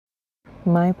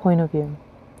My point of view.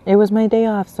 It was my day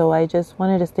off, so I just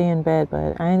wanted to stay in bed,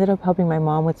 but I ended up helping my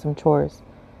mom with some chores.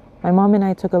 My mom and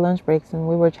I took a lunch break and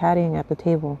we were chatting at the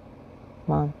table.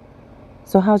 Mom.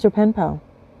 So how's your pen pal?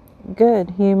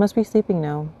 Good. He must be sleeping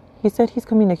now. He said he's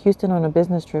coming to Houston on a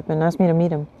business trip and asked me to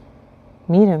meet him.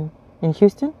 Meet him? In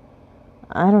Houston?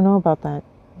 I don't know about that.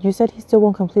 You said he still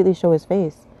won't completely show his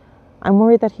face. I'm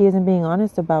worried that he isn't being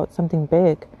honest about something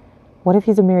big. What if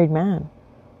he's a married man?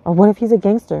 Or what if he's a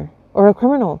gangster? Or a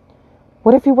criminal?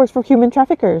 What if he works for human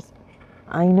traffickers?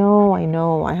 I know.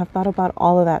 I have thought about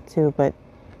all of that too, but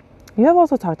you have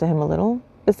also talked to him a little.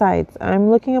 Besides, I'm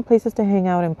looking at places to hang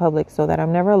out in public so that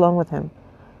I'm never alone with him.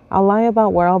 I'll lie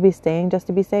about where I'll be staying just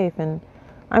to be safe, and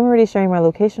I'm already sharing my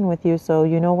location with you so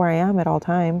you know where I am at all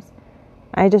times.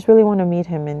 I just really want to meet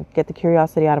him and get the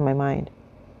curiosity out of my mind.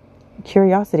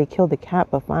 Curiosity killed the cat,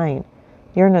 but fine.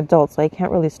 You're an adult, so I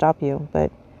can't really stop you, but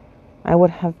I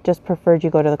would have just preferred you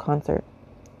go to the concert.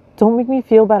 Don't make me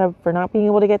feel bad for not being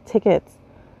able to get tickets.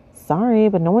 Sorry,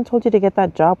 but no one told you to get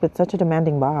that job with such a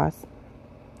demanding boss.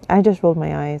 I just rolled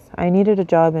my eyes. I needed a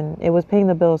job and it was paying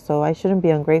the bills, so I shouldn't be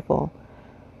ungrateful.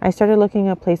 I started looking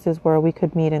at places where we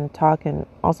could meet and talk and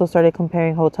also started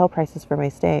comparing hotel prices for my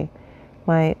stay.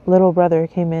 My little brother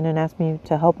came in and asked me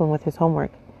to help him with his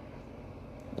homework.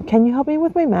 Can you help me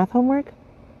with my math homework?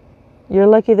 You're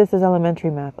lucky this is elementary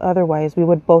math, otherwise we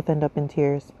would both end up in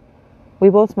tears. We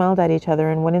both smiled at each other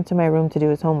and went into my room to do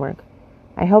his homework.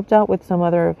 I helped out with some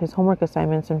other of his homework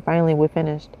assignments and finally we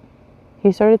finished.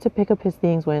 He started to pick up his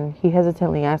things when he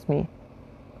hesitantly asked me,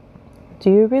 Do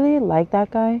you really like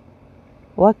that guy?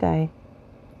 What guy?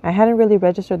 I hadn't really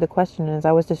registered the question as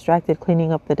I was distracted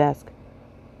cleaning up the desk.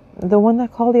 The one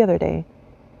that called the other day.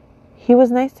 He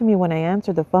was nice to me when I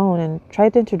answered the phone and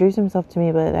tried to introduce himself to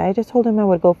me, but I just told him I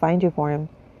would go find you for him.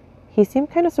 He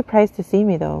seemed kind of surprised to see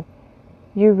me, though.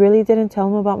 You really didn't tell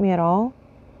him about me at all?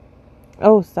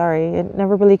 Oh, sorry. It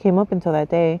never really came up until that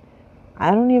day.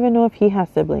 I don't even know if he has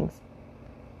siblings.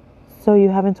 So you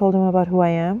haven't told him about who I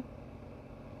am?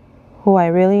 Who I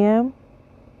really am?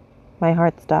 My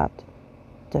heart stopped.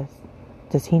 Does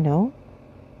does he know?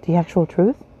 The actual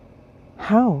truth?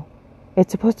 How?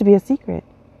 It's supposed to be a secret.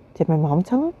 Did my mom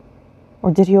tell him?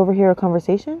 Or did he overhear a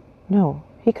conversation? No,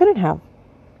 he couldn't have.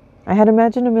 I had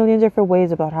imagined a million different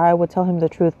ways about how I would tell him the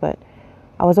truth, but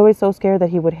I was always so scared that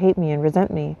he would hate me and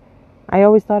resent me. I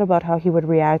always thought about how he would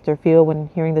react or feel when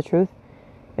hearing the truth.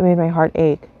 It made my heart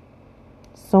ache.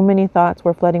 So many thoughts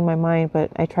were flooding my mind,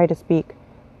 but I tried to speak.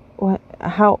 What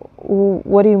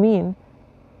do you mean?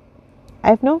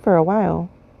 I've known for a while.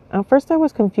 At first I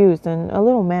was confused and a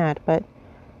little mad, but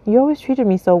you always treated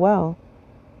me so well.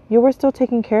 You were still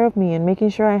taking care of me and making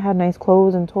sure I had nice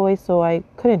clothes and toys so I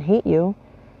couldn't hate you.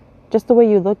 Just the way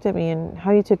you looked at me and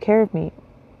how you took care of me.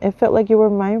 It felt like you were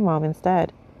my mom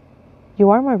instead. You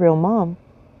are my real mom,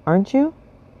 aren't you?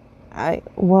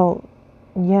 Well,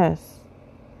 yes.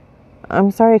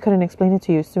 I'm sorry I couldn't explain it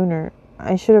to you sooner.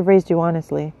 I should have raised you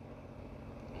honestly.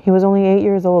 He was only 8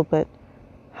 years old, but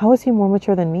how is he more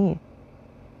mature than me?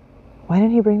 Why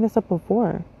didn't he bring this up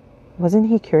before? Wasn't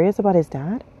he curious about his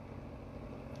dad?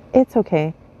 It's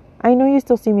okay. I know you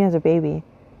still see me as a baby.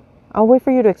 I'll wait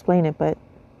for you to explain it, but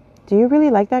do you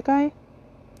really like that guy?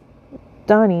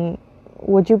 Donnie,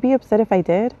 would you be upset if I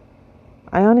did?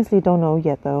 I honestly don't know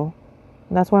yet, though.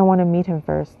 That's why I want to meet him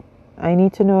first. I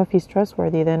need to know if he's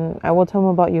trustworthy, then I will tell him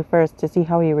about you first to see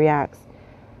how he reacts.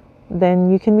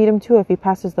 Then you can meet him too if he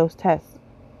passes those tests.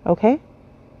 Okay?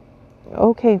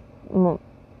 Okay,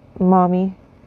 Mommy.